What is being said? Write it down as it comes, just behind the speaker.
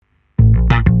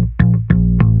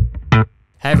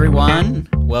Hey everyone,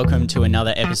 welcome to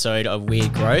another episode of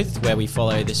Weird Growth, where we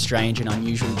follow the strange and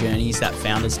unusual journeys that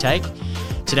founders take.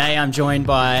 Today I'm joined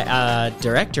by our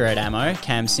director at Ammo,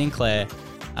 Cam Sinclair.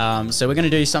 So we're going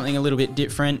to do something a little bit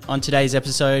different on today's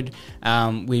episode.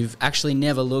 We've actually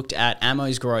never looked at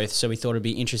Ammo's growth, so we thought it'd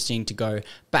be interesting to go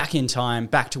back in time,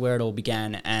 back to where it all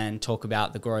began, and talk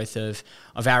about the growth of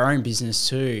our own business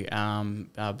too,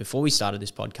 before we started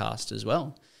this podcast as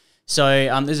well. So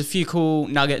there's a few cool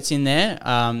nuggets in there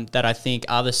that I think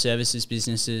other services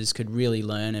businesses could really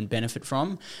learn and benefit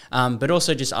from, but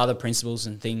also just other principles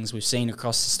and things we've seen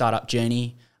across the startup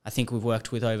journey. I think we've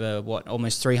worked with over,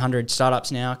 almost 300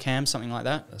 startups now, Cam, something like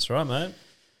that. That's right, mate.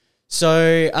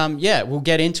 So, we'll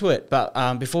get into it.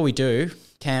 But before we do,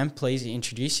 Cam, please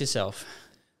introduce yourself.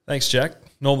 Thanks, Jack.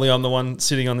 Normally I'm the one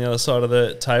sitting on the other side of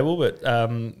the table, but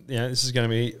this is going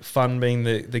to be fun being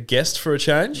the guest for a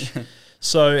change.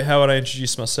 So how would I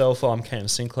introduce myself? I'm Cam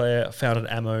Sinclair. I founded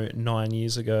Ammo 9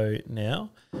 years ago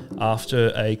now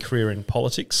after a career in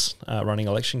politics, running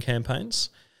election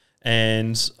campaigns.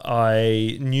 And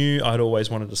I knew I'd always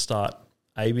wanted to start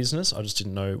a business. I just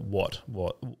didn't know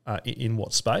in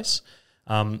what space.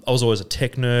 I was always a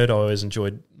tech nerd. I always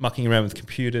enjoyed mucking around with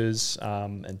computers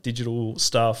and digital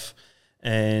stuff.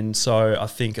 And so I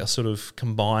think I sort of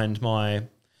combined my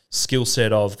skill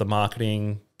set of the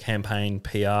marketing, campaign,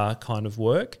 PR kind of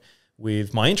work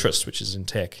with my interest, which is in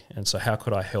tech. And so how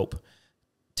could I help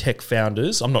tech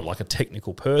founders? I'm not like a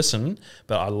technical person,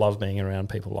 but I love being around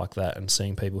people like that and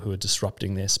seeing people who are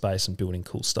disrupting their space and building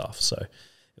cool stuff. So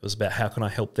it was about how can I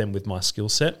help them with my skill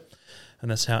set?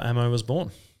 And that's how Ammo was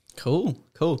born. Cool.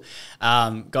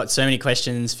 Got so many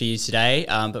questions for you today,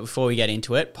 but before we get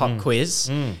into it, pop quiz.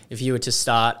 If you were to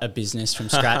start a business from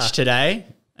scratch today,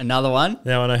 another one,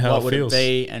 now I know how it feels. What would it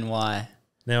be and why?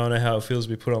 Now I know how it feels to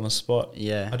be put on the spot.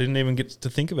 Yeah. I didn't even get to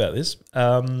think about this.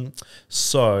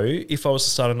 So if I was to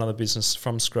start another business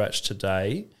from scratch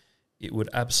today, it would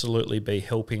absolutely be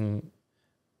helping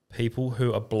people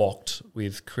who are blocked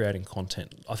with creating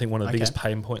content. I think one of the biggest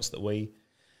pain points that we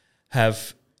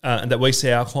have and that we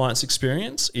see our clients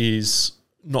experience is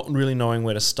not really knowing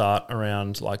where to start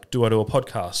around, like, do I do a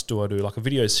podcast? Do I do like a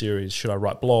video series? Should I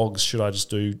write blogs? Should I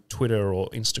just do Twitter or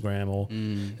Instagram? Or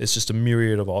there's just a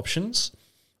myriad of options.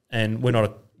 And we're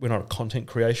not a content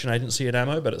creation agency at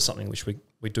Ammo, but it's something which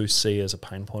we do see as a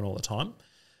pain point all the time.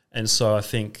 And so I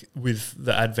think with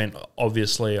the advent,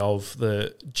 obviously, of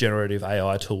the generative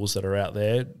AI tools that are out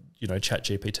there,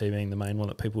 ChatGPT being the main one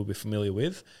that people will be familiar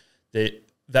with,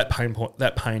 that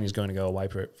pain is going to go away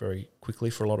very, very quickly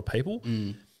for a lot of people.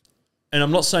 And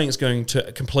I'm not saying it's going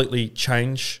to completely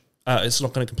change. It's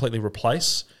not going to completely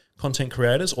replace content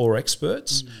creators or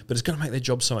experts, but it's going to make their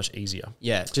job so much easier.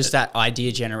 Yeah, just that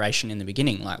idea generation in the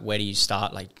beginning, like where do you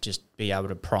start? Like just be able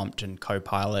to prompt and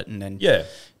co-pilot and then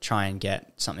try and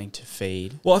get something to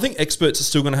feed. Well, I think experts are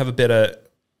still going to have a better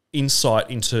insight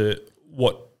into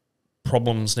what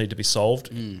problems need to be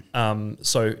solved.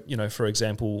 So, for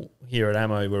example, here at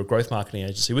Ammo, we're a growth marketing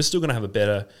agency. We're still going to have a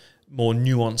better, more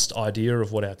nuanced idea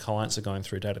of what our clients are going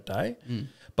through day to day.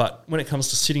 But when it comes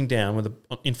to sitting down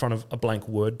in front of a blank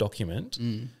Word document,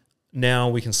 now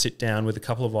we can sit down with a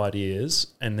couple of ideas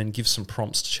and then give some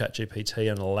prompts to ChatGPT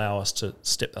and allow us to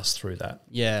step us through that.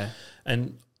 Yeah.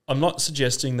 And I'm not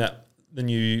suggesting that the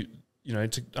new,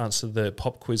 to answer the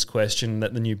pop quiz question,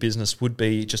 that the new business would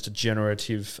be just a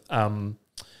generative thing,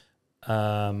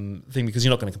 because you're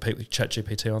not going to compete with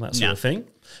ChatGPT on that sort of thing.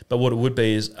 But what it would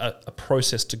be is a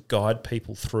process to guide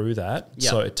people through that. Yep.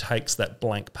 So it takes that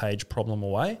blank page problem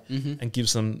away and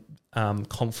gives them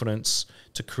confidence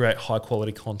to create high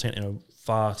quality content in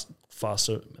a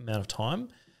faster amount of time,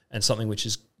 and something which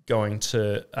is going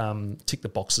to tick the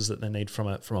boxes that they need from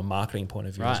a marketing point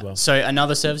of view as well. So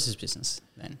another services business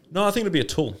then? No, I think it'd be a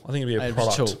tool. I think it'd be a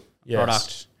product. Tool. Yes.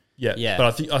 Product. Yeah. But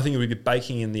I think it would be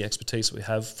baking in the expertise that we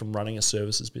have from running a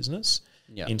services business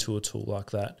into a tool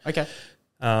like that. Okay.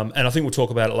 And I think we'll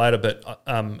talk about it later, but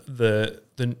the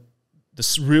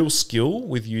real skill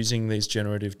with using these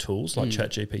generative tools like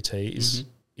ChatGPT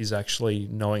is actually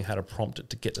knowing how to prompt it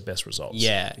to get the best results.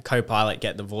 Yeah, Copilot,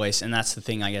 get the voice. And that's the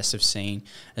thing I guess I've seen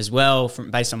as well,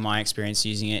 based on my experience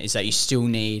using it, is that you still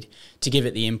need to give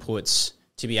it the inputs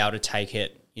to be able to take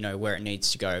it, where it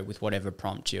needs to go with whatever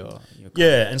prompt you're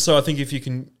Yeah, and so I think if you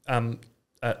can,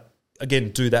 again,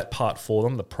 do that part for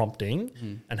them, the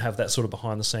prompting, and have that sort of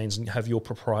behind the scenes and have your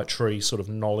proprietary sort of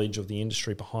knowledge of the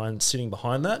industry sitting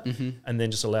behind that, and then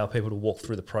just allow people to walk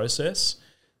through the process,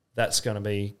 that's going to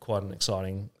be quite an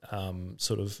exciting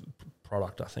sort of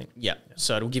product, I think. Yeah.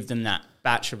 So it'll give them that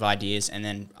batch of ideas, and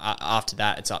then after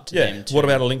that, it's up to them. What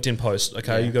about a LinkedIn post?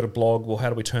 Okay, Yeah. you've got a blog. Well, how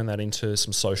do we turn that into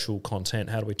some social content?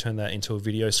 How do we turn that into a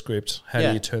video script? How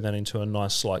do you turn that into a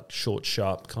nice, like, short,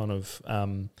 sharp kind of,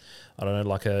 I don't know,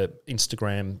 like a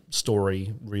Instagram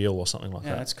story reel or something like that?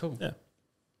 Yeah, that's cool. Yeah.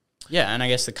 Yeah, and I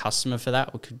guess the customer for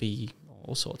that could be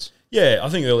all sorts. Yeah, I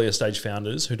think earlier stage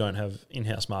founders who don't have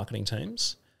in-house marketing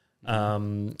teams,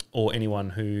 or anyone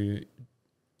who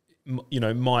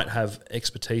might have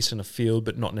expertise in a field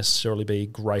but not necessarily be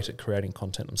great at creating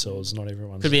content themselves. Not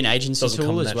everyone could be an agency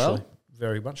tool as well.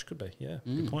 Very much could be. Yeah,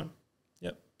 good point.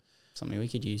 Yep, something we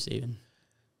could use even.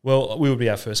 Well, we would be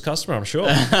our first customer, I'm sure.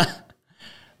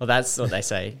 Well, that's what they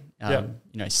say.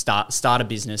 Start a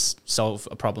business, solve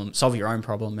a problem, solve your own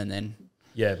problem, and then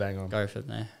bang on, go from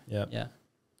there. Yeah.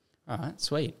 All right,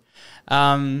 sweet.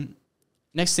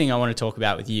 Next thing I want to talk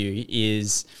about with you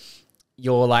is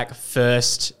your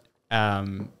first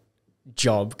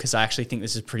job, because I actually think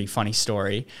this is a pretty funny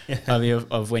story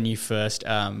of when you first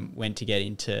went to get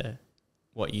into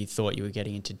what you thought you were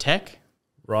getting into tech.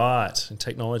 Right, in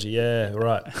technology, yeah,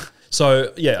 right.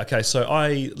 So, so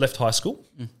I left high school,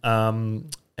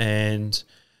 and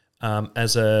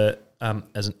as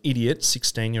an idiot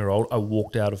 16-year-old, I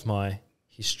walked out of my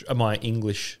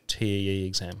English TEE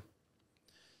exam.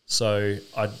 So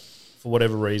I, for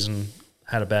whatever reason,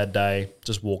 had a bad day,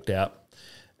 just walked out.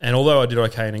 And although I did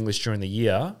okay in English during the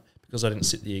year, because I didn't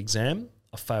sit the exam,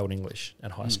 I failed English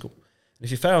at high school. And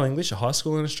if you fail English at high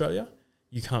school in Australia,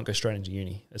 you can't go straight into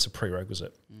uni. It's a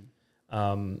prerequisite.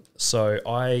 So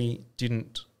I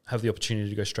didn't have the opportunity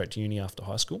to go straight to uni after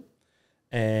high school.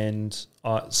 And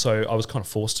so I was kind of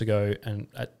forced to go and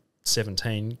at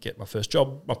 17 get my first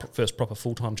job, my first proper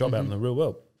full-time job out in the real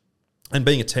world. And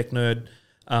being a tech nerd,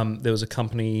 there was a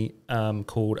company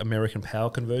called American Power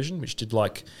Conversion, which did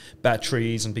like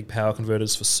batteries and big power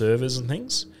converters for servers and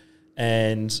things.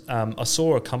 And I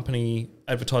saw a company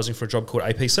advertising for a job called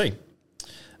APC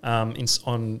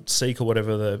on Seek or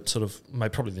whatever, the sort of,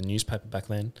 probably the newspaper back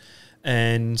then.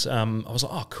 And I was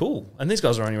like, oh, cool. And these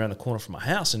guys are only around the corner from my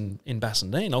house in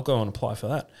Bassendean. I'll go and apply for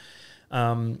that.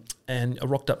 And I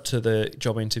rocked up to the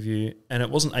job interview, and it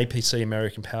wasn't APC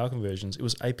American Power Conversions. It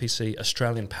was APC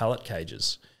Australian Pallet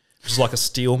Cages, which is like a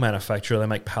steel manufacturer. They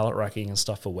make pallet racking and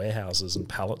stuff for warehouses and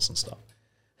pallets and stuff.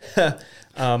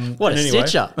 What a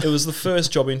stitch-up. It was the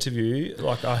first job interview.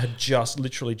 Like, I had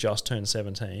literally just turned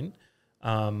 17.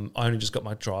 I only just got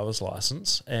my driver's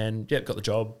license and, got the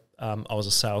job. I was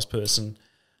a salesperson.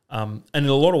 And in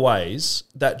a lot of ways,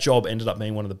 that job ended up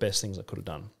being one of the best things I could have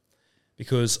done,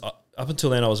 because up until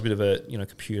then I was a bit of a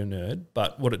computer nerd,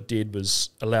 but what it did was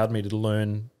allowed me to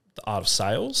learn the art of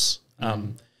sales.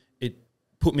 It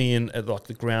put me in at like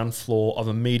the ground floor of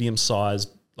a medium-sized,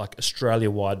 like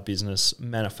Australia-wide business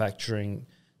manufacturing,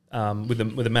 with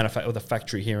a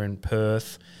factory here in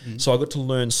Perth. So I got to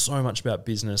learn so much about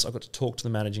business. I got to talk to the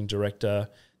managing director.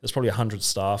 There's probably 100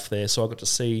 staff there, so I got to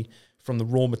see from the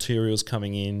raw materials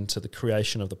coming in to the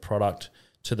creation of the product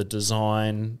to the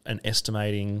design and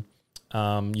estimating,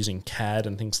 using CAD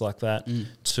and things like that,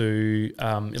 to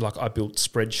I built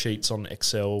spreadsheets on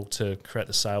Excel to create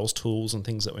the sales tools and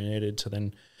things that we needed to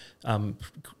then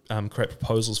create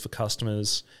proposals for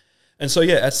customers. And so,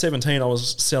 at 17, I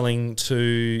was selling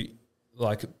to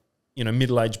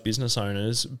middle-aged business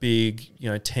owners, big,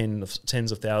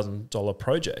 tens of $1,000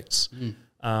 projects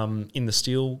in the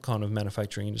steel kind of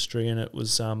manufacturing industry, and it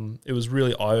was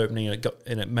really eye-opening,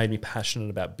 and it made me passionate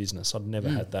about business. I'd never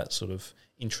had that sort of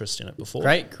interest in it before.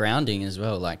 Great grounding as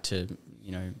well, to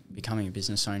becoming a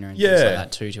business owner and things like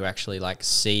that too, to actually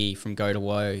see from go to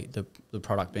woe the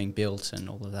product being built and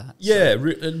all of that. Yeah, it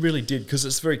really did, because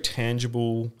it's very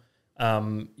tangible.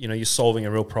 You're solving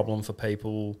a real problem for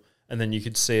people, and then you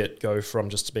could see it go from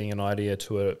just being an idea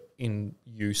to a in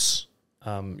use.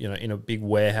 In a big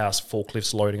warehouse,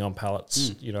 forklifts loading on pallets,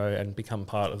 and become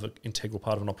an integral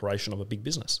part of an operation of a big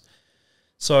business.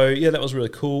 So, that was really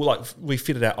cool. Like, we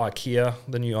fitted out IKEA,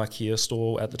 the new IKEA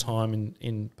store at the time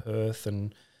in Perth,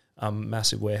 and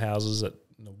massive warehouses at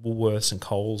Woolworths and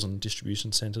Coles and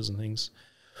distribution centres and things.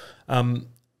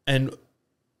 And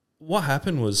what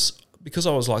happened was, because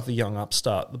I was like the young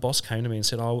upstart, the boss came to me and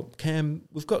said, "Oh, Cam,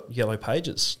 we've got Yellow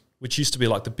Pages," which used to be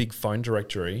like the big phone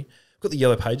directory. "We've got the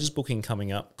Yellow Pages booking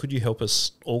coming up. Could you help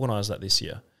us organise that this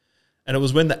year?" And it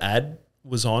was when the ad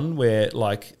was on where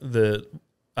the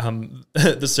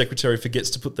secretary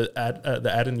forgets to put the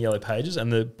ad in the Yellow Pages,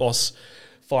 and the boss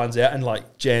finds out, and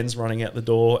like Jan's running out the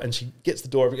door, and she gets the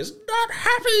door open and goes, "Not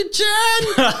happy, Jan!"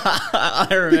 I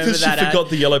remember because that. she forgot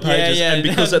the yellow pages, and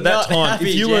because at that Not time, happy,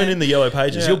 if you Jan. weren't in the yellow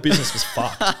pages, your business was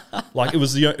fucked. Like it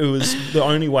was the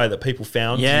only way that people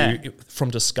found you from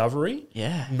discovery,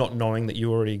 not knowing that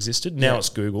you already existed. Now it's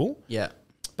Google,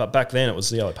 but back then it was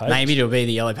the yellow pages. Maybe it'll be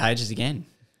the yellow pages again.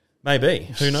 Maybe,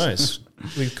 who knows?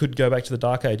 We could go back to the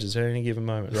dark ages at any given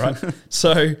moment, right?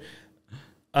 So.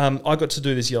 I got to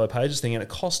do this yellow pages thing, and it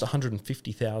cost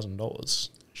 $150,000.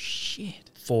 Shit.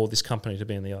 For this company to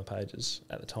be in the yellow pages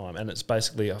at the time, and it's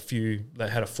basically they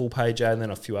had a full page ad and then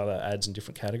a few other ads in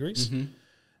different categories.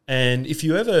 And if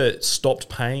you ever stopped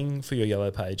paying for your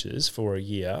yellow pages for a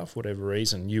year for whatever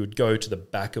reason, you would go to the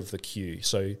back of the queue.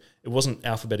 So it wasn't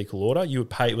alphabetical order. You would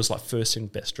pay. It was like first in,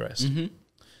 best dressed.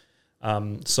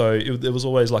 So there was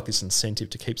always like this incentive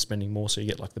to keep spending more, so you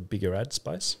get like the bigger ad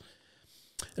space.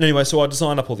 And anyway, so I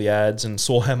designed up all the ads and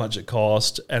saw how much it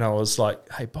cost, and I was like,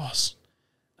 "Hey, boss,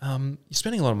 you're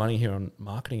spending a lot of money here on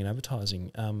marketing and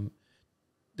advertising.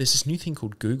 There's this new thing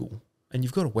called Google, and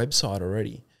you've got a website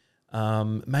already.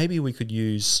 Maybe we could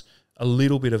use a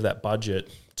little bit of that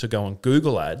budget to go on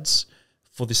Google ads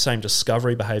for this same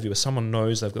discovery behavior where someone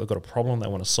knows they've got a problem they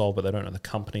want to solve, but they don't know the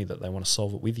company that they want to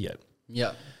solve it with yet."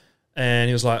 Yeah. And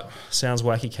he was like, "Sounds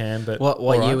wacky, Cam, but..."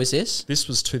 What year was this? This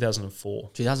was 2004.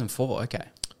 2004, okay.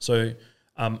 So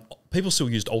people still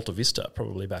used Alta Vista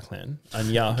probably back then, and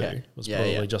Yahoo was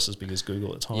probably just as big as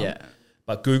Google at the time. Yeah.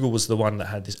 But Google was the one that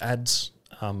had this ads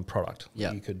product.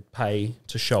 Yeah. You could pay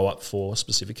to show up for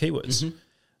specific keywords.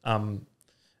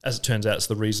 As it turns out, it's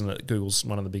the reason that Google's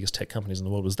one of the biggest tech companies in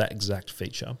the world was that exact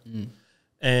feature.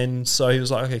 And so he was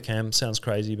like, "Okay, Cam, sounds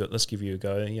crazy, but let's give you a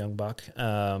go, young buck.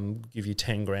 Give you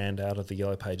 10 grand out of the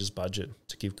Yellow Pages budget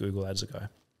to give Google ads a go."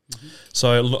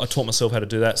 So I taught myself how to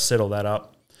do that, set all that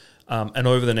up. And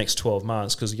over the next 12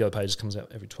 months, because the Yellow Pages comes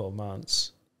out every 12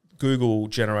 months, Google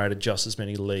generated just as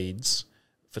many leads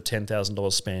for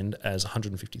 $10,000 spend as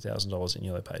 $150,000 in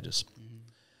Yellow Pages.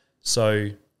 So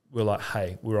we're like,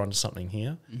 hey, we're onto something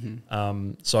here.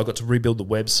 So I got to rebuild the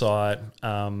website.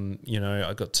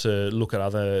 I got to look at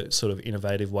other sort of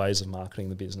innovative ways of marketing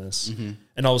the business.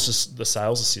 And I was just the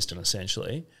sales assistant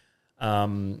essentially.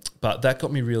 But that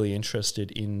got me really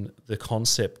interested in the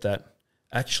concept that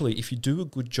actually if you do a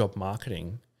good job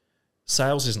marketing,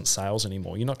 sales isn't sales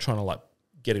anymore. You're not trying to like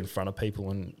get in front of people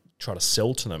and try to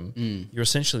sell to them. You're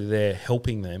essentially there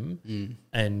helping them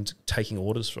and taking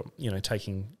orders from,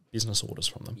 taking business orders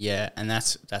from them. Yeah, and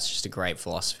that's just a great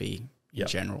philosophy in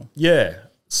general. Yeah.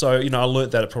 So, I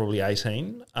learnt that at probably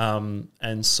 18.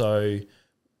 And so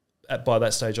by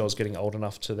that stage I was getting old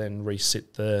enough to then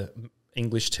resit the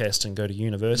English test and go to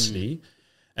university.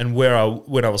 And when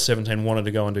I was 17 wanted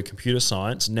to go and do computer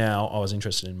science, now I was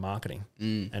interested in marketing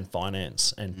and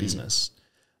finance and business.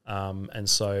 And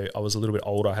so I was a little bit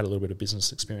older. I had a little bit of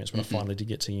business experience when I finally did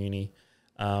get to uni.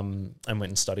 And went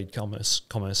and studied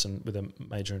commerce and with a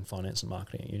major in finance and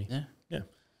marketing at uni. Yeah.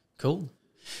 Cool.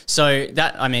 So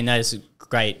those are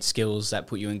great skills that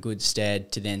put you in good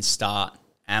stead to then start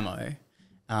Ammo.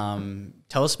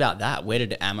 Tell us about that. Where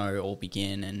did Ammo all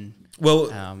begin? And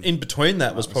in between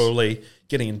that was probably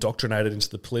getting indoctrinated into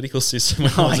the political system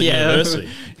when I was at university.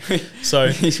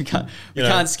 So we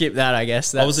can't skip that, I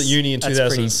guess. I was at uni in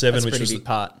 2007, which was a big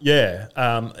part.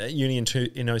 At uni in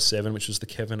 07, which was the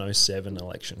Kevin 07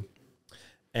 election.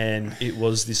 And it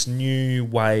was this new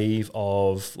wave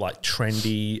of like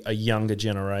trendy, a younger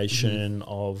generation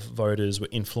of voters were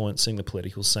influencing the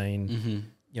political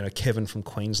scene. Kevin from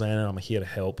Queensland and I'm here to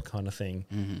help kind of thing.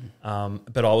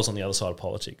 But I was on the other side of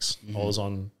politics. I was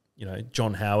on,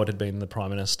 John Howard had been the Prime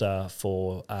Minister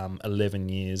for 11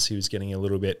 years. He was getting a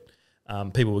little bit,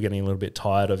 people were getting a little bit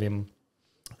tired of him.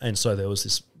 And so there was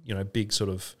this, big sort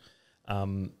of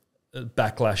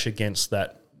backlash against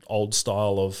that old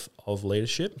style of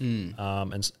leadership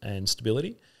and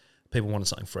stability. People wanted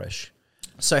something fresh.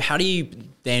 So how do you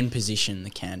then position the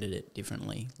candidate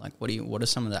differently? Like what are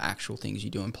some of the actual things you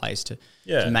do in place to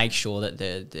make sure that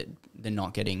they're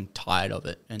not getting tired of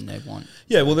it and they want...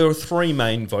 Yeah, well, there are three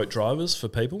main vote drivers for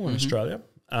people in Australia.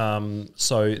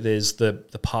 So there's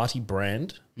the party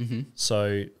brand.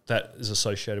 So that is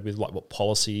associated with like what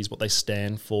policies, what they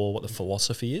stand for, what the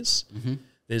philosophy is.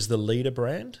 There's the leader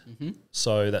brand.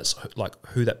 So that's like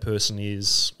who that person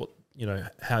is, what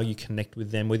how you connect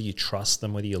with them, whether you trust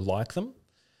them, whether you like them.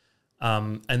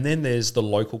 And then there's the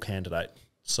local candidate.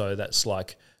 So that's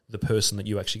like the person that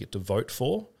you actually get to vote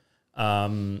for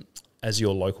as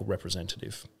your local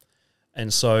representative.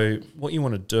 And so what you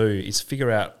want to do is figure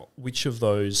out which of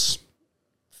those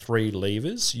three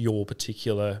levers your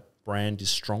particular brand is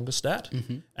strongest at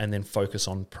and then focus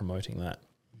on promoting that.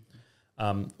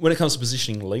 When it comes to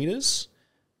positioning leaders,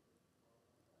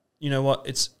 you know what?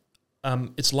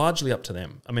 It's largely up to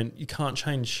them. I mean, you can't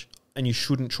change, and you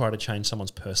shouldn't try to change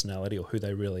someone's personality or who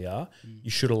they really are.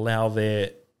 You should allow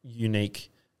their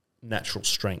unique natural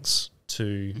strengths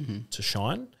to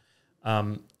shine.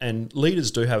 And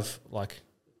leaders do have, like,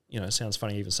 it sounds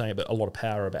funny even saying it, but a lot of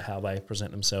power about how they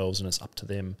present themselves, and it's up to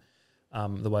them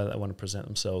the way that they want to present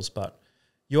themselves. But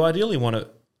you ideally want to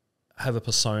have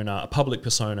a public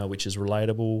persona, which is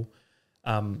relatable.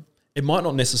 It might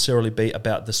not necessarily be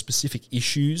about the specific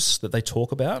issues that they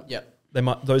talk about. Yep.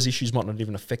 Those issues might not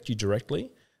even affect you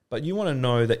directly, but you want to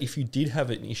know that if you did have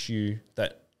an issue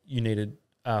that you needed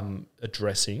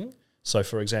addressing, so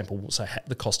for example, we'll say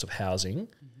the cost of housing,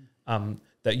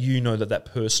 that you know that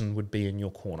person would be in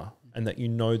your corner, and that you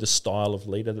know the style of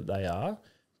leader that they are,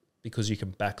 because you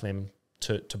can back them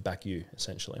to back you,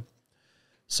 essentially.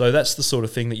 So that's the sort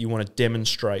of thing that you want to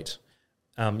demonstrate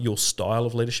your style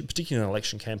of leadership, particularly in an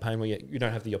election campaign where you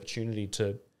don't have the opportunity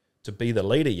to be the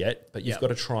leader yet, but you've got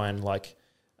to try and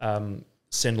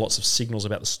send lots of signals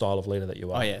about the style of leader that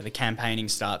you are. Oh yeah, the campaigning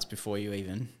starts before you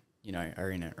even are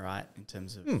in it, right? In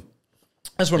terms of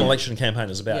that's what an election campaign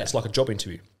is about. Yeah. It's like a job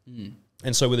interview.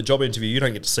 And so with a job interview, you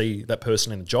don't get to see that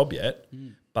person in the job yet,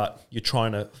 but you're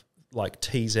trying to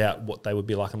tease out what they would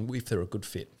be like and if they're a good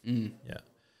fit. Yeah.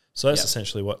 So that's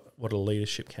essentially what a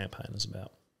leadership campaign is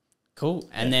about. Cool.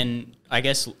 And then I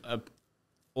guess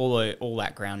all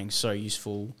that grounding's so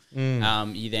useful.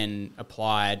 You then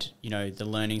applied, the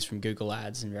learnings from Google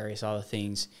Ads and various other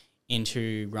things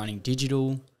into running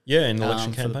digital. Yeah, in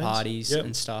election campaigns. For the parties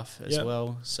and stuff as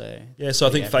well. So I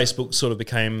think Facebook sort of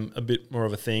became a bit more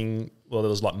of a thing. Well, there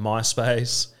was like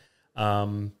MySpace,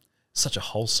 such a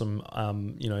wholesome,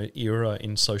 era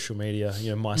in social media.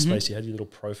 MySpace, you had your little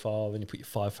profile, then you put your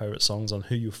 5 favorite songs on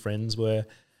who your friends were,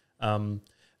 and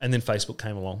then Facebook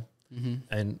came along,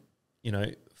 and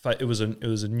it was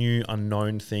a new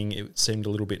unknown thing. It seemed a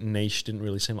little bit niche. Didn't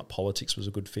really seem like politics was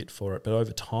a good fit for it. But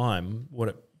over time, what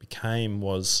it became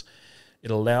was, it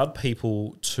allowed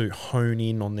people to hone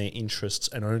in on their interests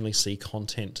and only see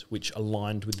content which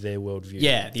aligned with their worldview.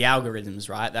 Yeah, the algorithms,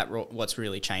 right? What's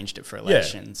really changed it for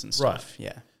elections and stuff. Right.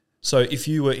 Yeah. So if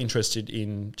you were interested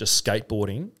in just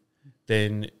skateboarding,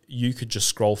 then you could just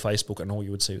scroll Facebook and all you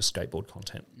would see was skateboard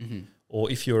content. Or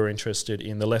if you were interested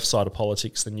in the left side of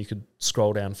politics, then you could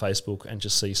scroll down Facebook and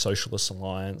just see Socialist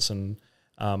Alliance and,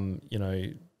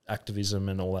 activism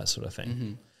and all that sort of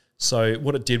thing. So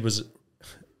what it did was,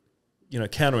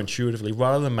 counterintuitively,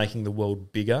 rather than making the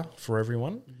world bigger for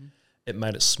everyone, it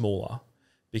made it smaller,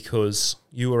 because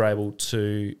you were able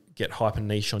to get hyper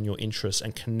niche on your interests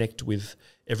and connect with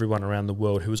everyone around the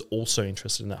world who was also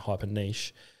interested in that hyper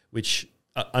niche, which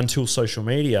until social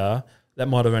media, that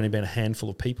might have only been a handful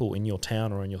of people in your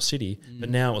town or in your city, but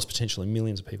now it was potentially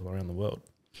millions of people around the world.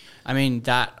 I mean,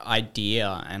 that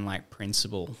idea and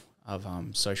principle of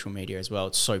social media as well,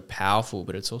 it's so powerful,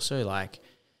 but it's also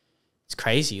it's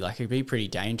crazy. It could be pretty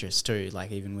dangerous too.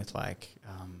 Even with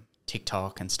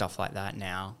TikTok and stuff like that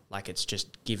now, it's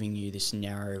just giving you this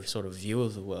narrow sort of view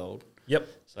of the world. Yep.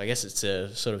 So I guess it's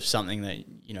a sort of something that,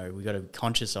 we got to be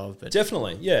conscious of. But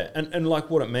definitely, yeah. And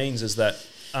what it means is that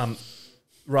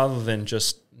rather than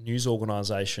just news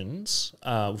organisations,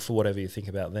 for whatever you think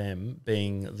about them,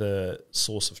 being the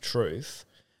source of truth,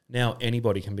 now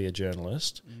anybody can be a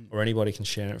journalist or anybody can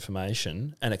share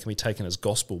information, and it can be taken as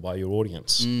gospel by your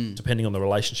audience, depending on the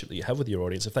relationship that you have with your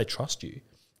audience. If they trust you,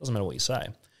 it doesn't matter what you say.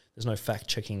 There's no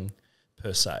fact-checking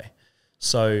per se.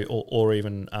 So, or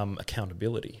even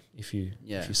accountability if you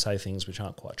say things which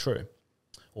aren't quite true,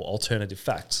 or alternative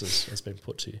facts, as has been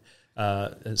put to you,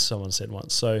 as someone said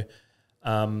once. So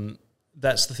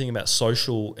that's the thing about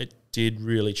social. It did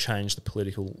really change the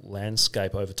political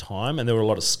landscape over time, and there were a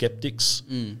lot of skeptics,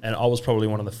 and I was probably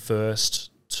one of the first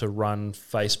to run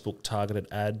Facebook targeted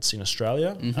ads in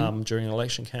Australia during an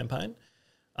election campaign.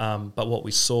 But what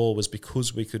we saw was,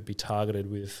 because we could be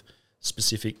targeted with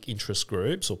specific interest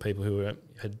groups or people who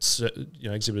had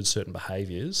exhibited certain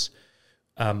behaviours,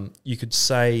 you could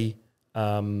say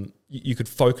you could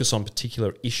focus on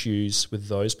particular issues with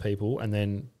those people, and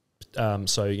then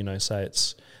say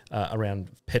it's around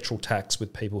petrol tax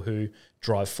with people who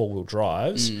drive 4-wheel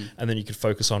drives, and then you could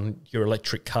focus on your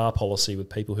electric car policy with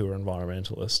people who are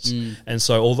environmentalists. And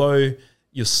so although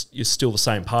you're still the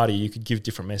same party, you could give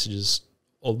different messages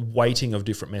or weighting of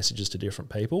different messages to different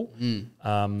people,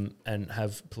 and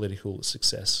have political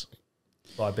success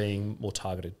by being more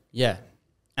targeted. Yeah.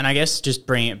 And I guess just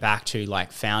bringing it back to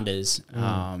founders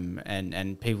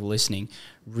and people listening,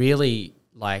 really,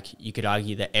 you could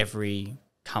argue that every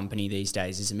company these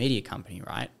days is a media company,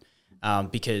 right?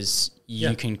 because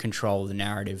you can control the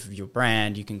narrative of your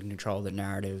brand, you can control the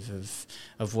narrative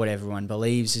of what everyone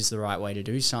believes is the right way to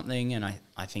do something, and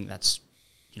I think that's,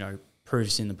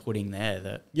 proofs in the pudding there.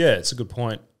 That it's a good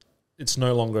point. It's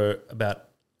no longer about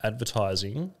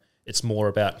advertising, it's more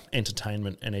about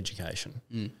entertainment and education,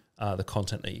 the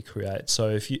content that you create. So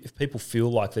if people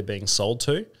feel like they're being sold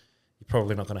to, you're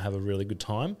probably not going to have a really good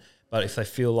time. But if they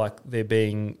feel like they're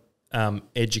being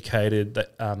educated,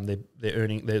 that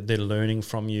they're learning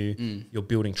from you, you're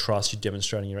building trust, you're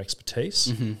demonstrating your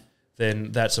expertise,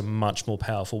 then that's a much more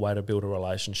powerful way to build a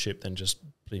relationship than just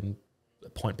being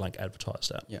point blank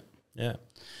advertised at. Yeah.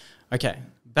 Okay,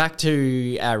 back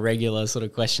to our regular sort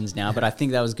of questions now, but I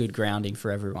think that was good grounding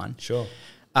for everyone. Sure.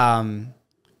 Ammo.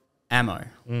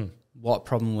 What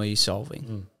problem were you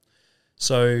solving?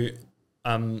 So,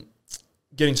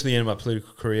 getting to the end of my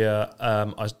political career,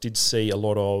 I did see a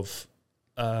lot of,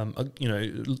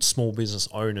 small business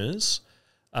owners,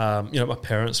 my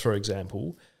parents, for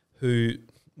example, who,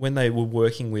 when they were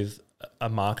working with a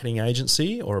marketing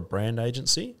agency or a brand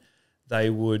agency, they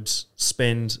would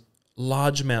spend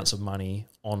large amounts of money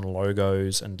on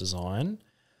logos and design,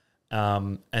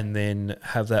 and then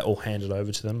have that all handed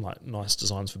over to them, like nice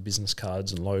designs for business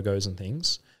cards and logos and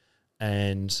things,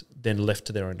 and then left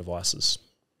to their own devices.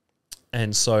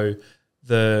 And so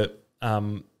the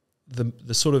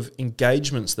sort of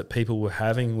engagements that people were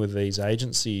having with these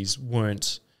agencies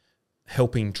weren't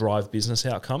helping drive business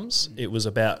outcomes. It was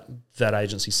about that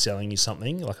agency selling you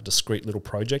something, like a discrete little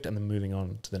project, and then moving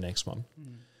on to the next one.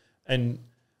 And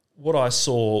what I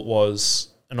saw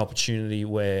was an opportunity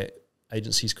where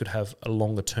agencies could have a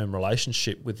longer term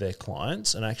relationship with their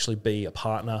clients and actually be a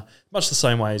partner, much the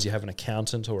same way as you have an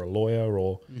accountant or a lawyer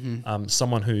or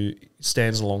someone who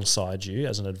stands alongside you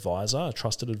as an advisor, a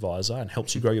trusted advisor, and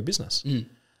helps you grow your business.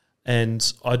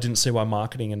 And I didn't see why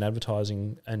marketing and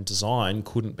advertising and design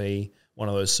couldn't be one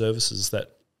of those services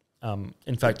that,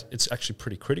 in fact, it's actually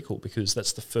pretty critical, because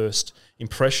that's the first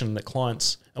impression that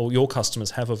clients or your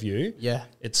customers have of you. Yeah.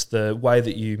 It's the way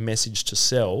that you message to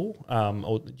sell,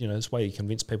 or this way you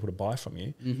convince people to buy from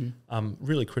you.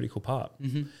 Really critical part.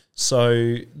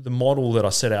 So the model that I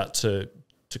set out to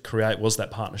create was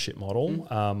that partnership model.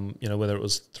 Whether it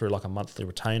was through like a monthly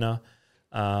retainer,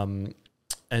 and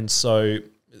so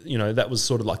that was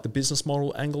sort of like the business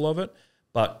model angle of it,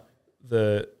 but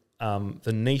the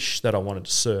niche that I wanted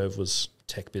to serve was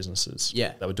tech businesses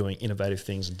that were doing innovative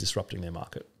things and disrupting their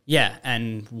market. Yeah,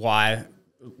 and why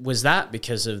was that?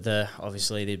 Because of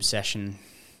obviously the obsession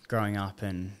growing up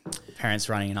and parents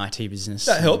running an IT business.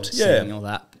 That helped, all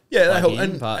that. Yeah, that helped.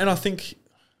 And I think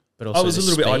but also I was a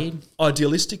little speed. bit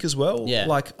idealistic as well. Yeah.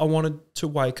 Like I wanted to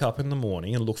wake up in the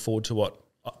morning and look forward to what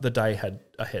the day had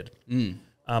ahead.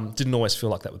 Didn't always feel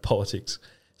like that with politics.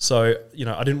 So,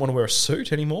 I didn't want to wear a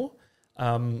suit anymore.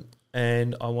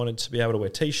 And I wanted to be able to wear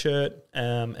T-shirt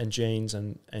and jeans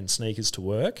and sneakers to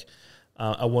work.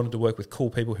 I wanted to work with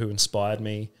cool people who inspired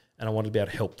me, and I wanted to be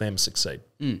able to help them succeed.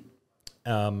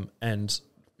 And,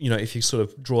 if you sort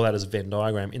of draw that as a Venn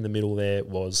diagram, in the middle there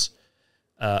was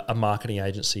a marketing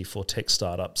agency for tech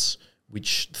startups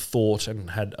which thought and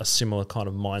had a similar kind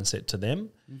of mindset to them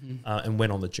and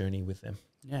went on the journey with them.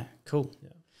 Yeah, cool. Yeah.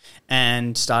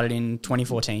 And started in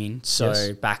 2014.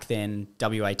 So back then,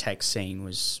 WA tech scene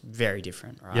was very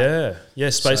different, right? Yeah.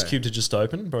 Space Cube had just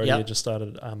opened. Brody had just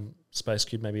started Space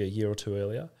Cube maybe a year or two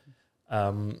earlier.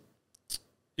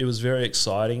 It was very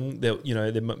exciting. There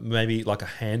may be like a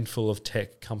handful of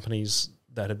tech companies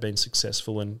that had been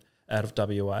successful out of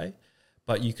WA,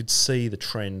 but you could see the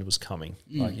trend was coming.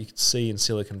 Like you could see in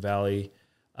Silicon Valley,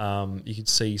 you could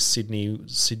see Sydney.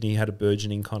 Sydney had a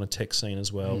burgeoning kind of tech scene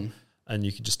as well. And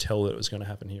you could just tell that it was going to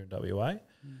happen here in WA.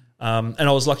 And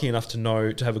I was lucky enough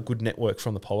to have a good network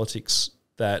from the politics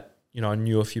that, I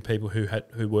knew a few people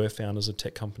who were founders of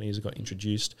tech companies who got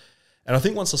introduced. And I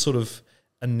think once I sort of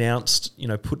announced,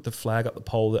 put the flag up the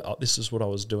pole that this is what I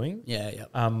was doing.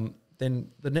 Then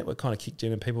the network kind of kicked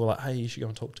in and people were like, hey, you should go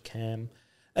and talk to Cam.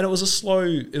 And it was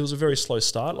a very slow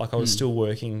start. Like I was still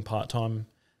working part-time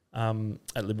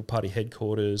at Liberal Party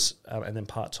headquarters and then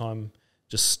part-time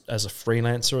just as a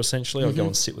freelancer, essentially. I'd go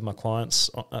and sit with my clients,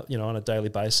 on a daily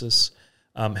basis,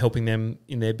 helping them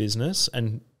in their business.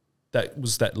 And that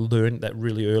was that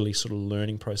really early sort of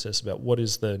learning process about what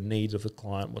is the need of the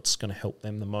client, what's going to help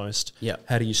them the most.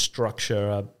 How do you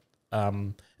structure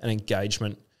an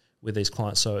engagement with these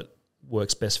clients so it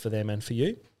works best for them and for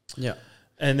you?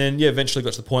 And then, eventually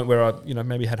got to the point where I,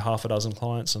 maybe had half a dozen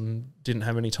clients and didn't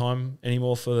have any time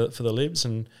anymore for the libs.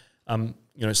 And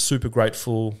super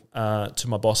grateful to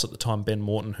my boss at the time, Ben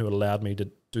Morton, who allowed me to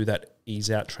do that ease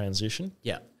out transition.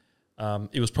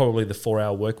 it was probably the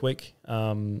 4-hour work week.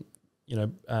 Tim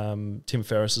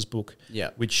Ferriss's book,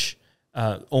 which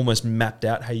almost mapped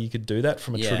out how you could do that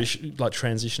from a tradition, like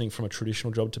transitioning from a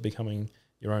traditional job to becoming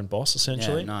your own boss,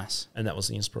 essentially. Yeah, nice. And that was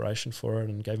the inspiration for it,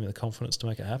 and gave me the confidence to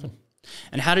make it happen.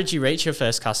 And how did you reach your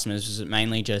first customers? Was it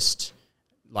mainly just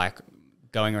like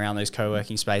going around those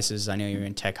co-working spaces? I know you were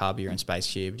in Tech Hub, you were in Space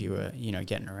Cubed, you were,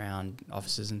 getting around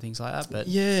offices and things like that. But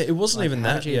yeah, it wasn't even that.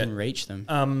 How did you even reach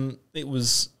them? It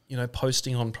was,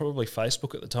 posting on probably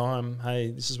Facebook at the time. Hey,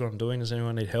 this is what I'm doing. Does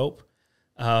anyone need help?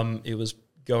 It was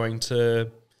going to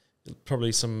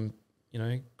probably some,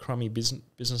 crummy business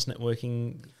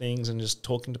networking things and just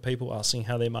talking to people, asking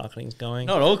how their marketing's going.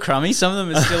 Not all crummy. Some of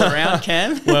them are still around,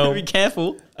 Cam. Well, be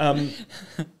careful. I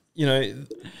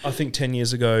think 10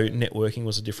 years ago, networking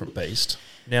was a different beast.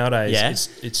 Nowadays,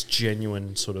 it's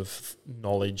genuine sort of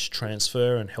knowledge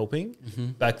transfer and helping.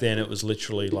 Mm-hmm. Back then, it was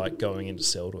literally like going in to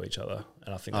sell to each other.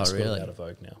 And I think that's really out of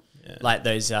vogue now. Yeah. Like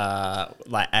those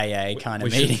like AA kind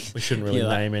of meetings. We shouldn't really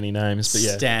name any names, but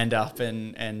stand up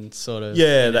and sort of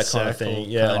that kind of thing.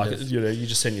 Yeah, like you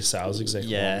just send your sales exec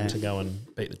along to go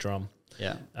and beat the drum.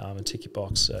 Yeah, and tick your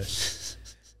box. So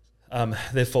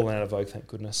they're fallen out of vogue, thank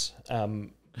goodness.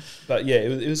 But yeah,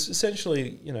 it was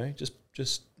essentially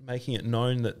just making it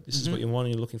known that this is what you want.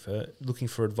 And you're looking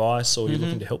for advice, or you're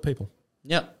looking to help people.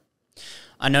 Yep.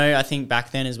 I think back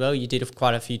then as well, you did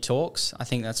quite a few talks. I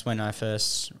think that's when I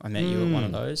met you at one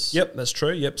of those. Yep, that's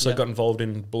true. Yep. So I got involved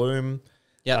in Bloom,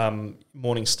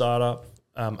 Morning Startup,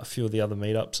 a few of the other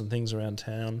meetups and things around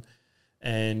town.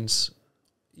 And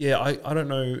I don't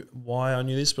know why I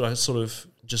knew this, but I sort of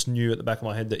just knew at the back of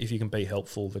my head that if you can be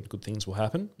helpful, then good things will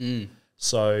happen. Mm.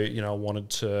 So, I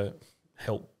wanted to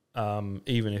help,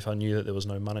 even if I knew that there was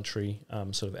no monetary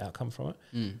sort of outcome from it.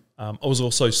 Mm. I was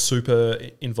also super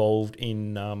involved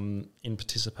in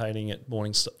participating at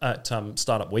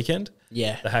Startup Weekend,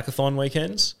 the hackathon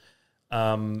weekends.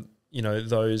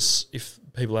 Those, if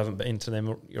people haven't been to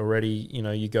them already,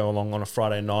 you go along on a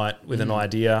Friday night with an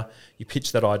idea, you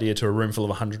pitch that idea to a room full of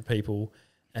 100 people,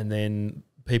 and then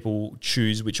people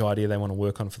choose which idea they want to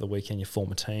work on for the weekend. You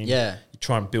form a team. Yeah. You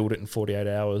try and build it in 48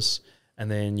 hours. And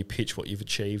then you pitch what you've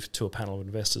achieved to a panel of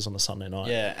investors on a Sunday night.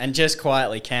 Yeah, and just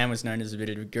quietly, Cam was known as a bit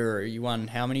of a guru. You won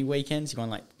how many weekends? You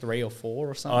won like 3 or 4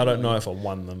 or something? I don't know if I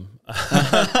won them.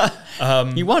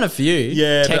 You won a few.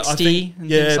 Yeah. Texty and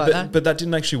things like that. But that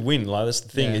didn't actually win. Like, that's the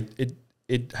thing. Yeah.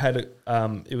 It had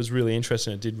it was really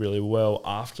interesting. It did really well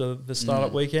after the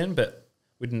startup weekend, but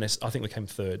we didn't. I think we came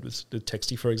third with the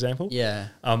Texty, for example. Yeah.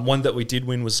 One that we did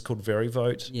win was called Very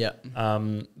Vote. Yeah.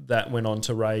 That went on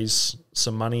to raise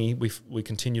some money. We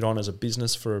continued on as a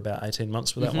business for about 18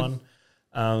 months with that one,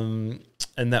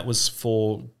 and that was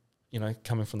for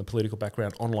coming from the political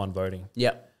background, online voting.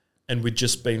 Yeah. And we'd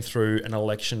just been through an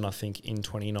election, I think, in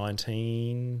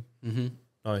 2019.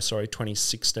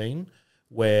 2016,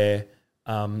 where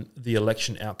the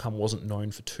election outcome wasn't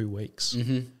known for 2 weeks.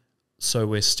 Mm-hmm. So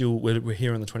we're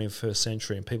here in the 21st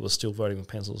century, and people are still voting with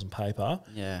pencils and paper.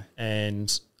 Yeah.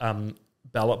 And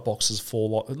ballot boxes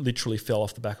literally fell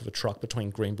off the back of a truck between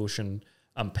Greenbush and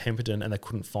Pemberton, and they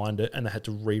couldn't find it, and they had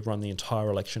to rerun the entire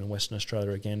election in Western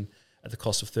Australia again at the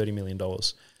cost of $30 million.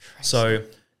 Crazy. So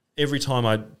every time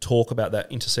I talk about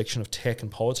that intersection of tech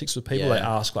and politics with people, they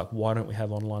ask, like, why don't we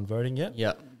have online voting yet?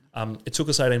 Yeah. It took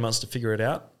us 18 months to figure it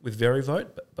out with Very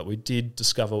Vote, but we did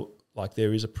discover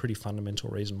there is a pretty fundamental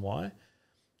reason why.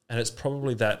 And it's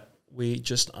probably that we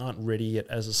just aren't ready yet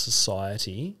as a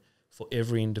society for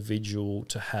every individual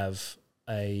to have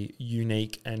a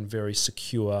unique and very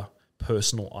secure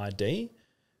personal ID,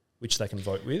 which they can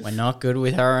vote with. We're not good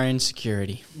with our own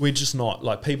security. We're just not.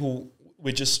 There's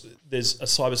a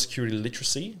cybersecurity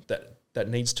literacy that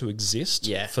needs to exist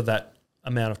for that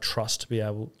amount of trust to be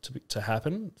able to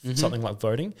happen, something like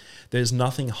voting. There's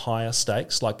nothing higher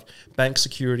stakes. Like, bank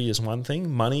security is one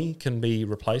thing. Money can be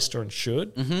replaced or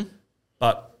insured. Mm-hmm.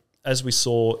 But as we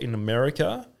saw in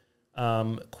America,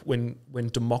 when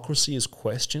democracy is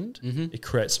questioned, it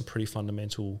creates some pretty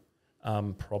fundamental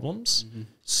problems. Mm-hmm.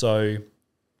 So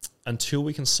until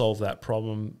we can solve that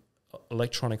problem,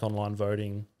 electronic online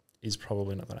voting is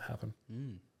probably not going to happen.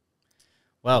 Mm.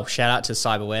 Well, shout out to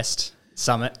Cyber West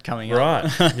Summit coming up. Right,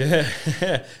 yeah.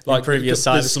 Improve your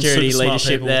cybersecurity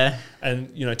leadership there.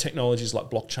 And, technologies like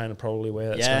blockchain are probably where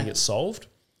that's going to get solved.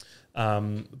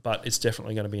 But it's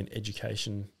definitely going to be an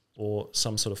education or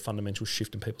some sort of fundamental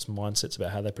shift in people's mindsets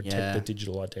about how they protect their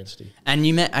digital identity. And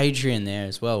you met Adrian there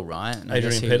as well, right?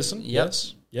 Adrian Pedersen,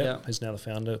 yes. Yep. He's now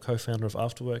the co-founder of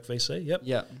Afterwork VC,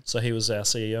 Yep. So he was our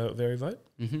CEO at Very Vote.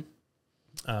 Mm-hmm.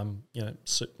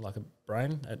 Like a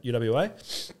brain at UWA.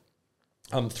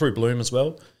 Through Bloom as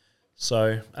well.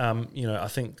 So, I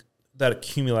think that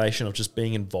accumulation of just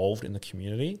being involved in the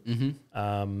community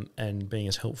and being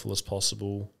as helpful as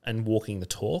possible and walking the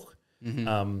talk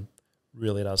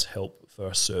really does help for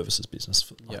a services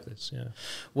business like this. Yeah.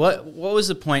 What was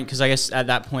the point? Because I guess at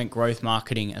that point, growth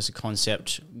marketing as a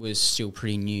concept was still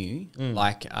pretty new.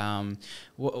 Like,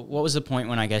 what was the point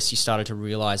when I guess you started to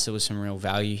realize there was some real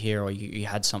value here, or you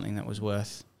had something that was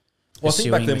worth? Well, I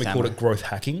think back then we called it growth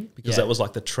hacking because that was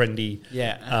like the trendy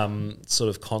sort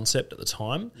of concept at the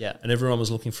time. Yeah. And everyone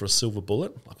was looking for a silver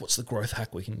bullet. Like, what's the growth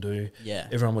hack we can do? Yeah.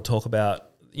 Everyone would talk about,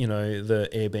 the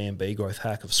Airbnb growth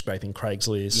hack of scraping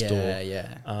Craigslist exactly.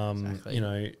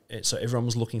 So everyone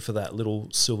was looking for that little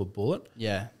silver bullet.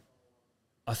 Yeah.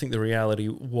 I think the reality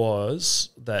was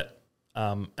that,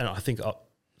 and I think I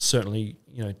certainly,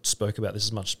 spoke about this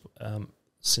as much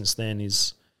since then,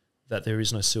 is that there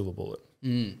is no silver bullet.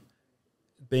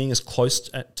 Being as close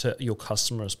to your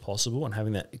customer as possible and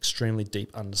having that extremely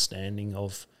deep understanding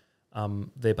of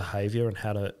their behaviour and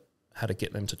how to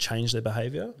get them to change their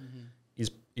behaviour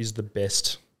is the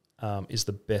best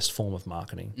form of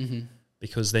marketing,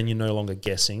 because then you're no longer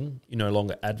guessing, you're no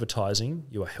longer advertising,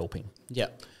 you are helping. Yeah.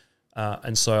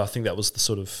 And so I think that was the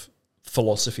sort of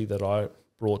philosophy that I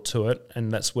brought to it,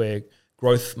 and that's where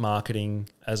growth marketing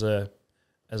as a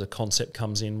concept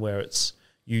comes in, where it's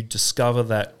you discover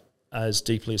that as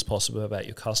deeply as possible about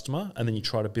your customer, and then you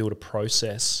try to build a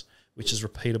process which is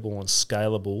repeatable and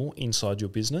scalable inside your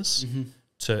business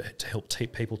to help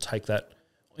people take that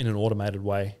in an automated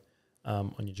way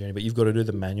on your journey. But you've got to do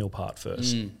the manual part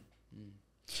first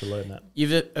to learn that.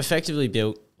 You've effectively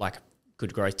built like a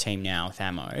good growth team now with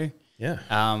Ammo. Yeah.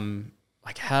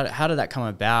 Like how did that come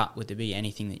about? Would there be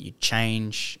anything that you'd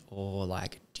change, or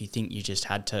like do you think you just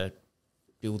had to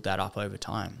build that up over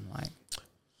time? Like,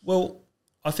 well,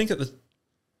 I think at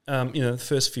the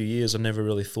first few years, I never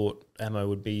really thought Ammo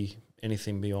would be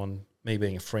anything beyond me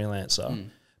being a freelancer.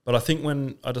 But I think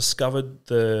when I discovered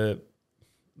the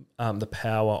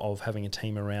power of having a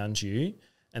team around you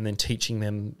and then teaching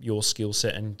them your skill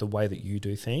set and the way that you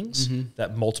do things,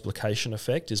 that multiplication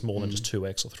effect is more than just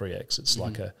 2x or 3x. It's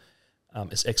like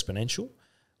it's exponential.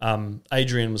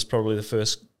 Adrian was probably the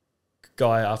first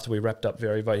guy after we wrapped up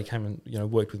Verivote. He came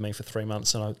and worked with me for 3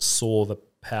 months, and I saw the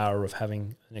power of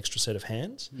having an extra set of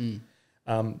hands.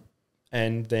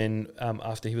 And then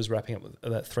after he was wrapping up with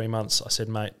that 3 months, I said,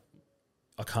 mate,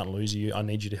 I can't lose you. I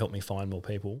need you to help me find more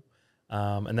people.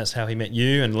 And that's how he met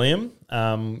you and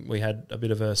Liam. We had a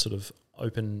bit of a sort of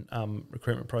open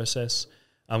recruitment process.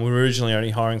 We were originally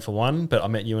only hiring for one, but I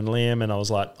met you and Liam, and I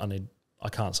was like, I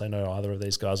can't say no to either of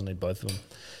these guys. I need both of them.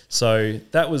 So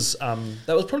that was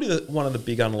probably one of the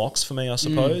big unlocks for me, I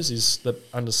suppose, is the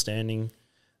understanding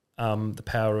the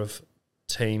power of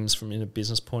teams from in a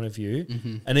business point of view.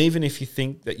 And even if you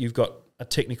think that you've got a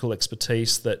technical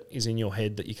expertise that is in your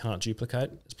head that you can't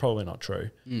duplicate, it's probably not true.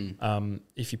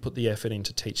 If you put the effort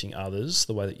into teaching others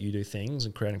the way that you do things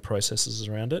and creating processes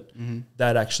around it,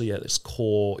 that actually at its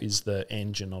core is the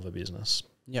engine of a business.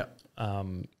 Yeah.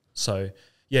 So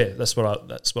yeah, that's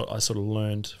what I sort of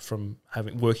learned from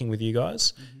working with you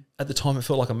guys. At the time, it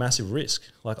felt like a massive risk.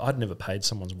 Like I'd never paid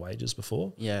someone's wages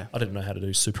before. Yeah. I didn't know how to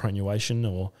do superannuation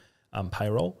or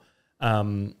payroll.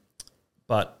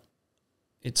 But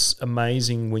it's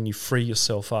amazing when you free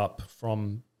yourself up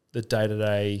from the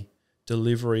day-to-day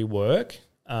delivery work,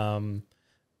 that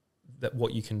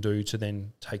what you can do to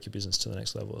then take your business to the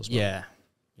next level as well.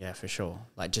 Yeah, for sure.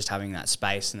 Like just having that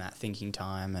space and that thinking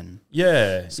time and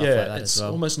stuff like that it's as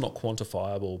well. almost not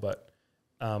quantifiable, but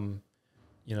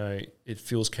it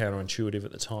feels counterintuitive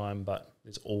at the time, but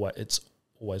it's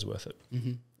always worth it.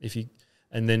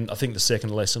 And then I think the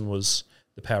second lesson was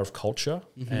the power of culture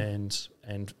and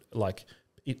like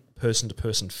person to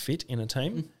person fit in a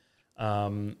team,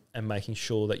 and making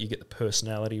sure that you get the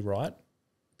personality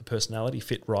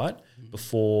fit right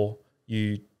before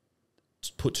you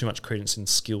put too much credence in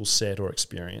skill set or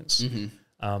experience,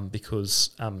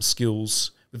 because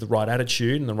skills with the right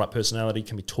attitude and the right personality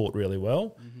can be taught really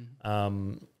well,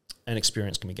 and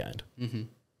experience can be gained. You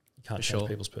can't change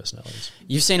people's personalities.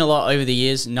 You've seen a lot over the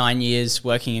years, 9 years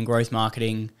working in growth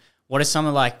marketing. What are some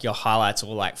of like your highlights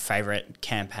or like favorite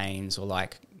campaigns or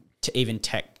like even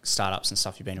tech startups and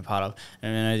stuff you've been a part of?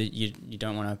 And I know that you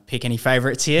don't want to pick any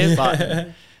favorites here, but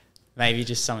maybe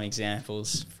just some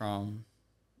examples from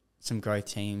some growth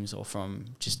teams or from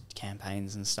just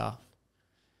campaigns and stuff.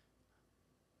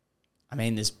 I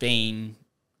mean, there's been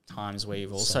times where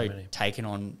you've also taken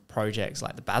on projects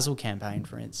like the Basil campaign,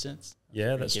 for instance.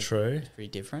 Yeah, that's true. It's pretty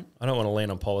different. I don't want to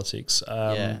lean on politics.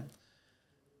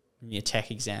 Maybe a tech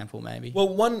example, maybe. Well,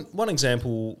 one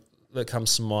example that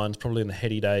comes to mind is probably in the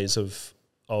heady days of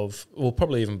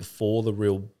probably even before the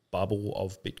real bubble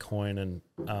of Bitcoin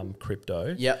and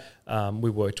crypto. Yep. We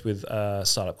worked with a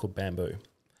startup called Bamboo.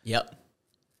 Yep.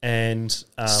 And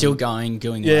still doing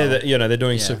yeah, well. They're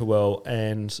doing super well.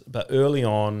 But early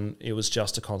on, it was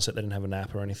just a concept. They didn't have an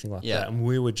app or anything like that, and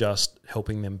we were just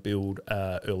helping them build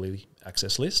an early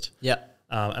access list. Yeah.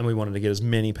 And we wanted to get as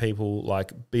many people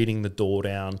like beating the door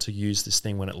down to use this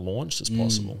thing when it launched as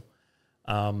possible.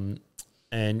 And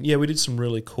we did some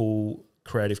really cool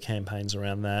creative campaigns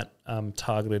around that,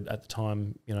 targeted at the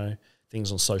time,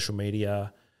 things on social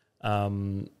media.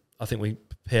 I think we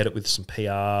paired it with some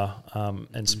PR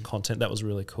and some content. That was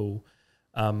really cool.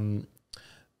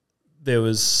 There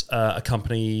was a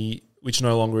company which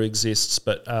no longer exists,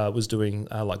 but was doing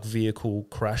like vehicle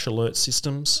crash alert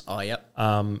systems. Oh, yep.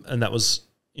 And that was,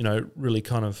 really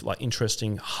kind of like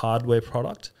interesting hardware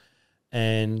product.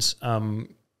 And,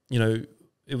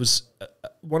 it was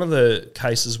one of the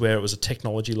cases where it was a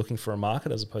technology looking for a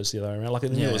market as opposed to the other way around. Like, I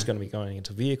knew it was going to be going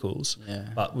into vehicles,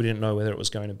 but we didn't know whether it was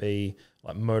going to be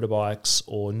like motorbikes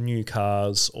or new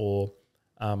cars or,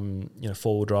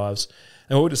 four-wheel drives.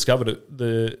 And what we discovered,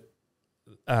 the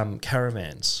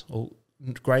caravans or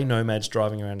grey nomads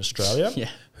driving around Australia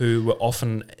who were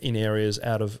often in areas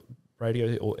out of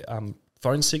radio or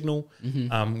phone signal,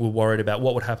 were worried about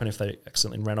what would happen if they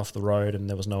accidentally ran off the road and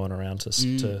there was no one around to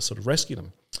sort of rescue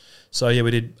them. So,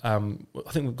 we did, I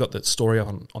think we've got that story up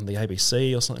on the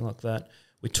ABC or something like that.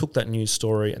 We took that news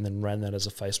story and then ran that as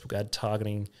a Facebook ad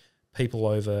targeting people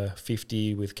over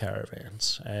 50 with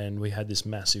caravans. And we had this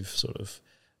massive sort of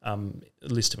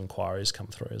list of inquiries come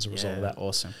through as a result of that.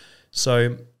 Awesome.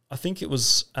 So I think it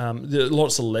was there are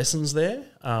lots of lessons there,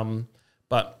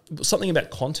 but something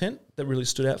about content that really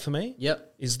stood out for me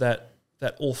is that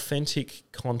authentic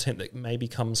content that maybe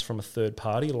comes from a third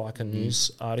party, like a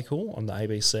news article on the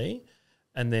ABC,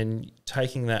 and then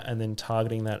taking that and then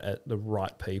targeting that at the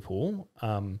right people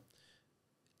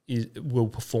will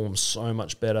perform so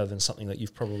much better than something that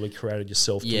you've probably created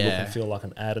yourself to look and feel like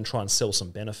an ad and try and sell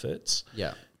some benefits.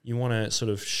 Yeah, you want to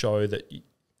sort of show that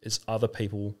it's other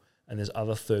people and there's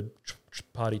other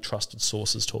third-party trusted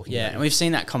sources talking about it. And we've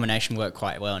seen that combination work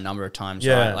quite well a number of times,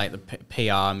 right? Like the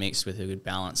PR mixed with a good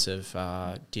balance of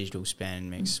digital spend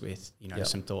mixed with,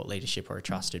 some thought leadership or a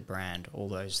trusted brand. All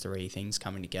those three things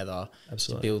coming together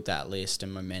to build that list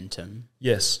and momentum.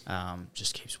 Yes.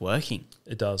 Just keeps working.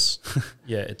 It does.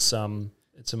 It's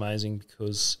amazing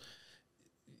because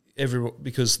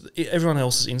everyone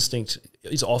else's instinct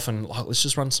is often like, let's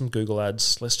just run some Google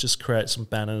ads, let's just create some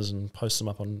banners and post them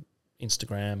up on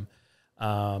Instagram,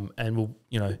 and we'll,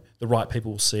 the right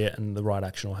people will see it and the right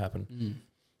action will happen.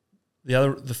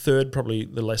 The third, probably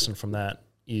the lesson from that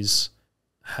is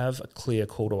have a clear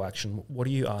call to action. What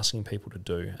are you asking people to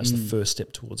do as the first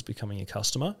step towards becoming a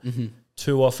customer?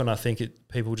 Too often I think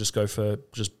people just go for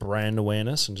just brand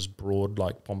awareness and just broad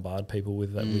bombard people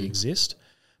with that we exist.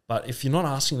 But if you're not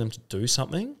asking them to do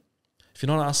something, if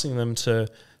you're not asking them to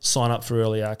sign up for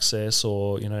early access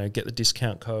or, get the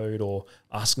discount code or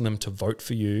asking them to vote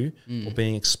for you or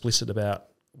being explicit about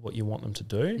what you want them to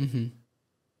do,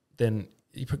 then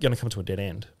you're going to come to a dead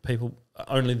end.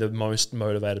 Only the most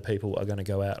motivated people are going to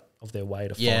go out of their way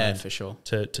to find, for sure,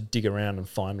 to dig around and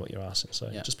find what you're asking. So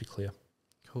just be clear.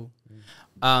 Cool.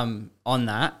 On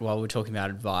that, while we're talking about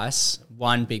advice,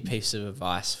 one big piece of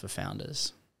advice for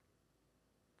founders.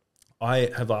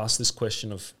 I have asked this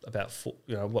question of about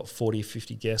 40,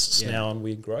 50 guests now on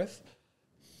Weird Growth,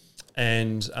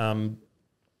 and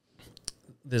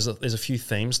there's a few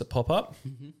themes that pop up.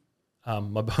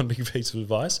 My one big piece of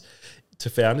advice to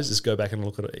founders is go back and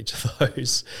look at each of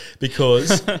those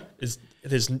because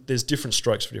there's different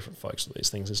strokes for different folks with these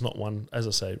things. There's not one, as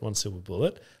I say, one silver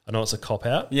bullet. I know it's a cop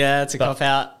out. Yeah, it's a cop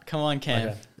out. Come on, Cam.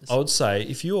 Okay. I would say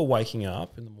if you are waking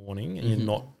up in the morning and you're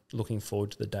not looking forward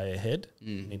to the day ahead,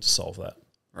 you need to solve that.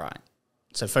 Right.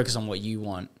 So focus on what you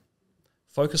want.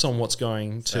 Focus on what's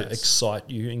going to excite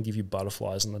you and give you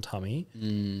butterflies in the tummy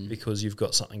because you've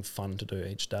got something fun to do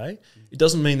each day. It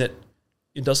doesn't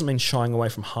mean shying away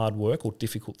from hard work or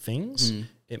difficult things.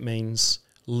 It means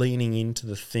leaning into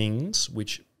the things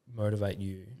which motivate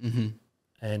you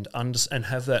and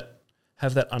have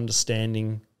that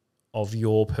understanding of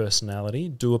your personality.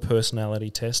 Do a personality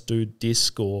test, do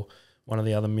DISC or one of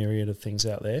the other myriad of things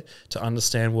out there to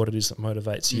understand what it is that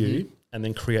motivates you and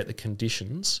then create the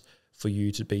conditions for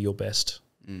you to be your best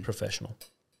professional.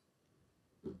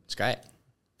 It's great.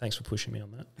 Thanks for pushing me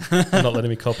on that. Not letting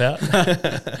me cop out.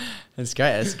 That's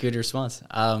great. That's a good response.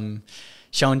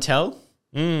 Show and tell.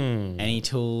 Any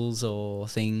tools or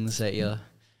things that you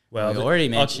already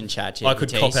mentioned ChatGPT. I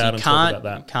could cop out and talk about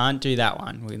that. Can't do that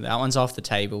one. That one's off the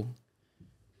table.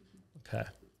 Okay.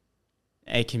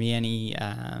 It can be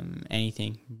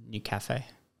anything. New cafe.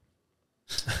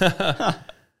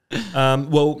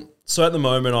 Well, so at the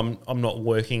moment, I'm not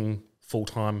working full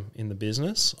time in the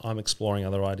business. I'm exploring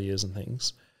other ideas and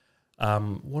things.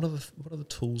 What are the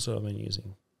tools that I've been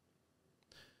using?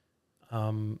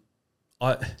 To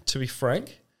be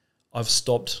frank, I've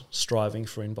stopped striving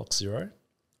for inbox zero.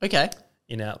 Okay.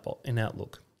 In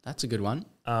Outlook. That's a good one.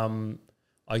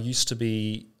 I used to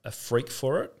be a freak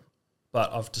for it,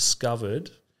 but I've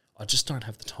discovered I just don't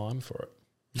have the time for it.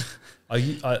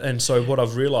 And so what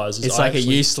I've realised is it's like a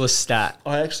useless stat.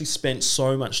 I actually spent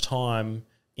so much time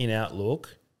in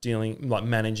Outlook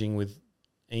managing with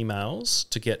emails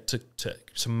to get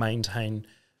to maintain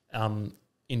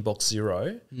inbox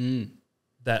zero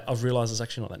that I've realised is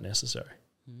actually not that necessary.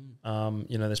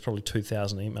 There's probably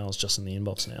 2,000 emails just in the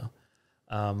inbox now.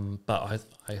 But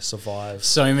I survive.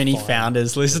 So many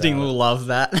founders listening will love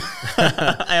that.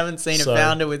 I haven't seen a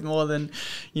founder with more than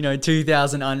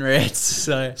 2,000 unreads.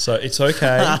 So it's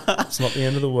okay. It's not the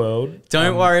end of the world.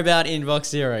 Don't worry about inbox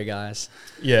zero, guys.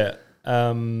 Yeah.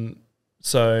 It's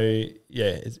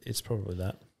probably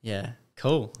that. Yeah.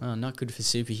 Cool. Oh, not good for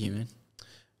superhuman.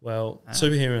 Well,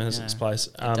 superhuman has its place.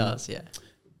 It does. Yeah.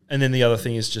 And then the other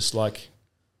thing is just like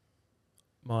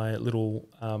my little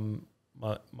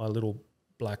my little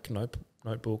black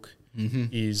notebook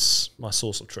is my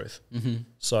source of truth.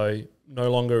 So no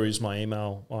longer is my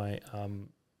email my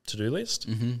to-do list.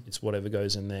 It's whatever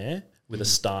goes in there with a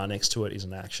star next to it is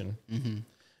an action. And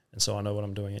so I know what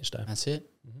I'm doing each day. That's it.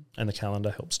 And the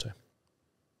calendar helps too.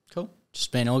 Cool.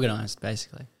 Just being organised,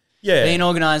 basically. Yeah. Being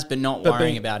organised but not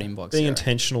worrying about inbox. Being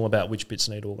intentional about which bits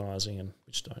need organising and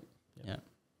which don't. Yeah.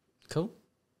 Cool.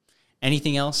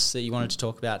 Anything else that you wanted to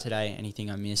talk about today?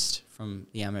 Anything I missed from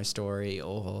the Ammo story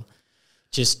or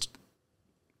just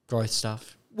growth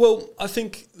stuff? Well, I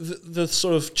think the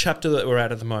sort of chapter that we're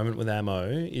at the moment with Ammo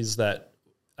is that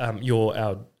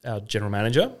you're our general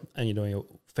manager and you're doing a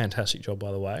fantastic job,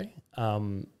 by the way.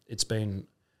 It's been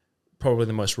probably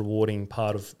the most rewarding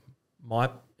part of my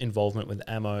involvement with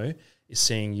Ammo is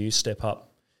seeing you step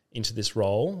up into this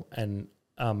role and,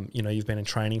 you've been in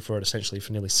training for it essentially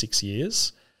for nearly 6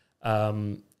 years.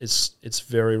 It's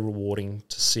very rewarding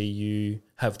to see you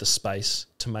have the space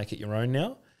to make it your own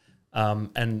now,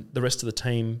 and the rest of the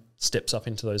team steps up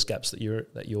into those gaps that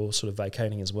you're sort of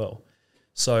vacating as well.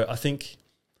 So I think,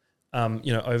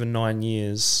 over 9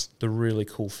 years, the really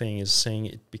cool thing is seeing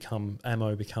it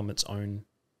Ammo become its own.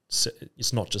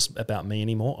 It's not just about me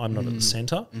anymore. I'm not at the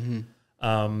center.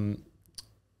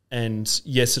 And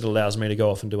yes, it allows me to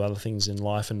go off and do other things in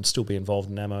life and still be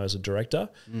involved in Ammo as a director,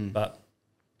 but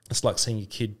it's like seeing your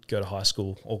kid go to high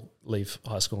school or leave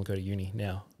high school and go to uni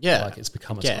now. Yeah. Like it's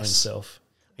become its own self.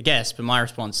 I guess, but my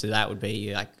response to that would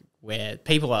be like where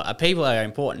people are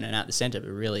important and at the center, but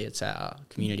really it's our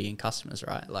community and customers,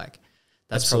 right? Like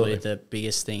that's Absolutely. Probably the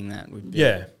biggest thing that would be.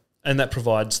 Yeah. And that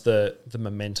provides the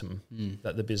momentum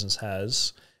that the business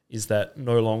has is that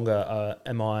no longer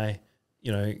am I,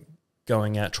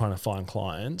 going out trying to find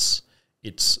clients.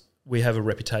 We have a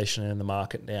reputation in the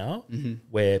market now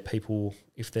where people,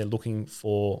 if they're looking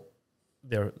for,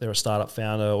 they're a startup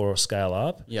founder or a scale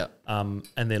up, and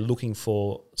they're looking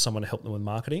for someone to help them with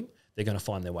marketing, they're going to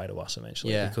find their way to us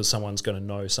eventually because someone's going to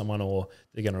know someone or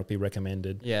they're going to be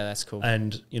recommended. Yeah, that's cool.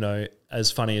 And, as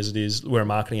funny as it is, we're a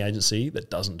marketing agency that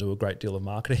doesn't do a great deal of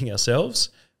marketing ourselves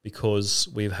because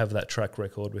we have that track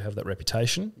record, we have that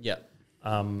reputation. Yeah.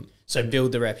 So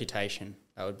build the reputation.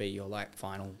 That would be your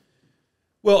final.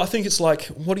 Well, I think it's like,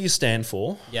 what do you stand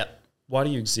for? Yep. Why do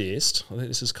you exist? I think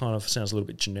this is sounds a little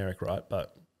bit generic, right?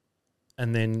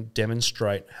 And then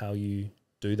demonstrate how you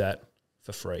do that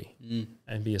for free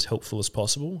and be as helpful as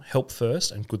possible. Help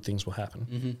first and good things will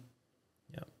happen.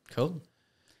 Yeah. Cool.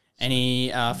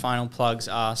 Any final plugs,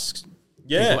 asks?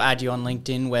 Yeah. People add you on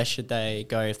LinkedIn. Where should they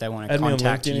go if they want to contact you? Add me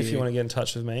on LinkedIn if you want to get in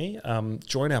touch with me.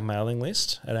 Join our mailing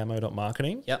list at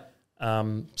ammo.marketing. Yep.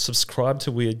 Subscribe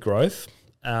to Weird Growth.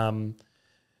 And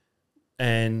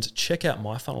check out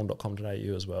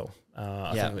myfunnel.com.au as well.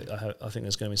 I think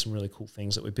there's going to be some really cool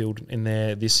things that we build in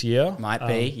there this year. Might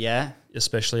be, yeah.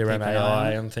 Especially around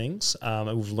AI and things.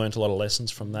 We've learned a lot of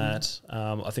lessons from that.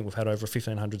 I think we've had over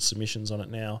 1,500 submissions on it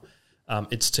now.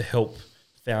 It's to help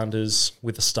founders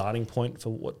with a starting point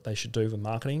for what they should do with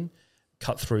marketing,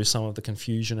 cut through some of the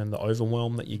confusion and the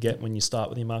overwhelm that you get when you start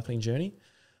with your marketing journey.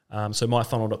 So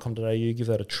myfunnel.com.au, give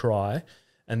that a try.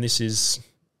 And this is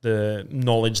the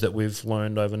knowledge that we've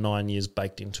learned over 9 years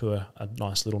baked into a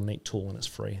nice little neat tool, and it's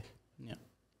free. Yeah.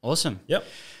 Awesome. Yep.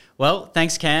 Well,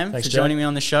 thanks, Cam, for joining me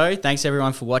on the show. Thanks,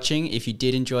 everyone, for watching. If you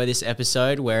did enjoy this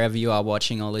episode, wherever you are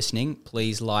watching or listening,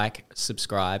 please like,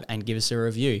 subscribe, and give us a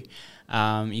review.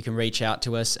 You can reach out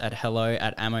to us at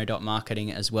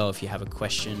hello@ammo.marketing as well if you have a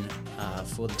question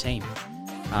for the team.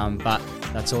 But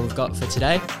that's all we've got for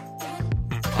today.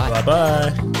 Bye.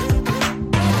 Bye-bye.